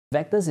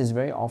Vectors is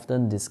very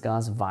often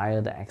discussed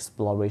via the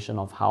exploration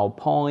of how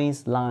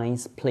points,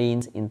 lines,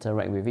 planes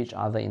interact with each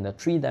other in the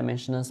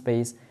three-dimensional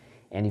space.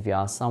 And if you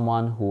are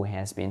someone who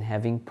has been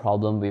having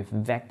problem with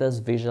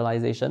vectors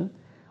visualization,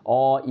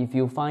 or if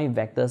you find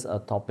vectors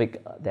a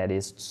topic that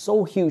is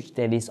so huge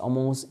that it's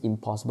almost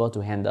impossible to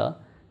handle,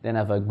 then I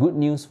have a good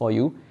news for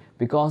you,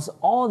 because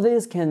all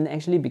this can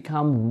actually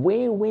become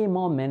way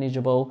more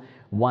manageable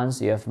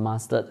once you have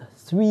mastered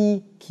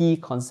 3 key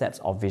concepts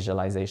of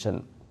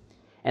visualization.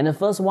 And the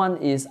first one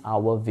is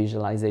our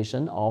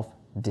visualization of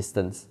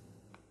distance.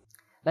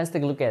 Let's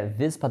take a look at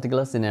this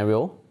particular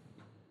scenario.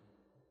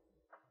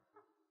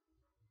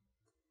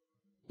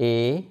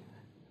 A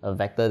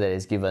vector that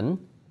is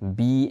given,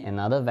 B,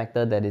 another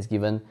vector that is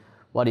given.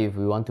 What if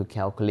we want to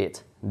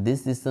calculate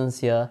this distance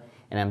here,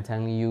 and I'm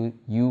telling you,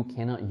 you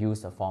cannot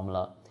use a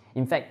formula.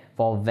 In fact,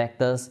 for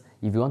vectors,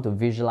 if you want to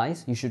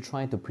visualize, you should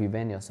try to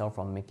prevent yourself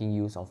from making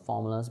use of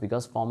formulas,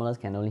 because formulas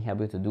can only help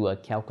you to do a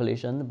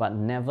calculation, but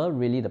never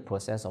really the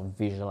process of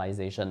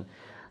visualization.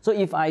 So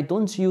if I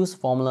don't use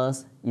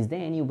formulas, is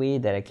there any way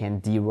that I can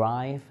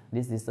derive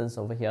this distance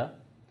over here?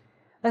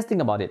 Let's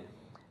think about it.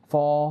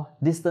 For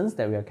distance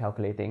that we are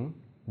calculating,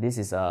 this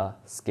is a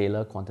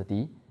scalar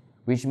quantity,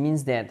 which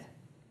means that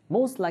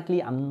most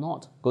likely I'm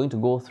not going to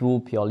go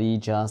through purely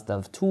just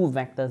the 2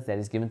 vectors that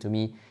is given to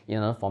me in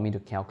order for me to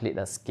calculate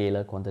a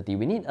scalar quantity.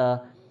 We need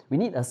a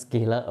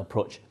scalar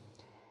approach.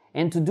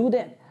 And to do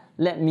that,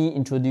 let me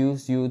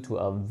introduce you to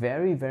a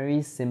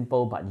very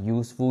simple but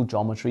useful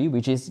geometry,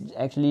 which is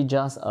actually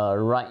just a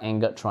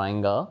right-angled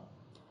triangle.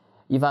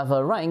 If I have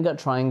a right-angled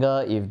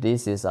triangle, if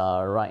this is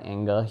a right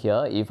angle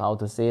here, if I were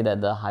to say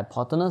that the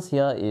hypotenuse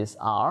here is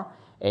r,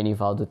 and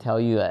if I were to tell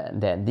you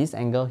that this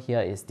angle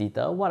here is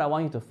theta, what I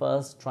want you to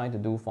first try to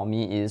do for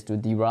me is to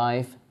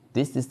derive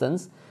this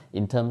distance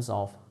in terms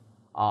of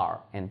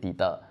r and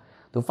theta.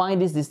 To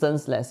find this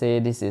distance, let's say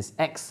this is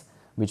x,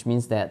 which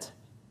means that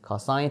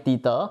cosine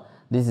theta,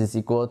 this is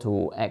equal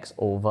to x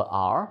over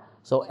r.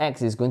 So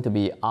x is going to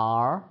be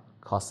r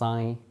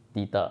cosine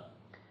theta.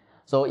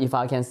 So if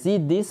I can see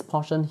this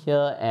portion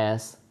here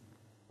as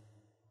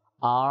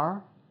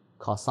r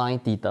cosine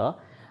theta,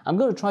 I'm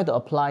going to try to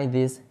apply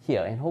this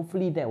here, and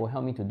hopefully that will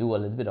help me to do a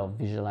little bit of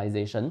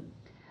visualization.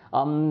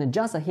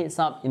 Just a heads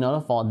up, in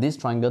order for this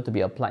triangle to be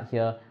applied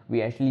here,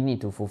 we actually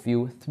need to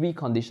fulfill 3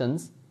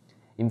 conditions.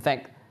 In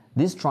fact,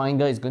 this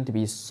triangle is going to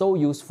be so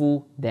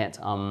useful that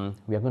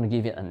we are going to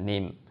give it a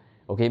name.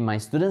 Okay, my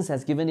students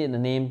has given it a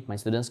name. My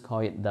students call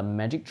it the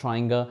magic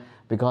triangle,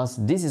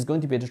 because this is going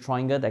to be the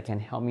triangle that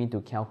can help me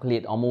to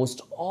calculate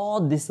almost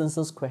all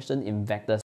distances questioned in vectors.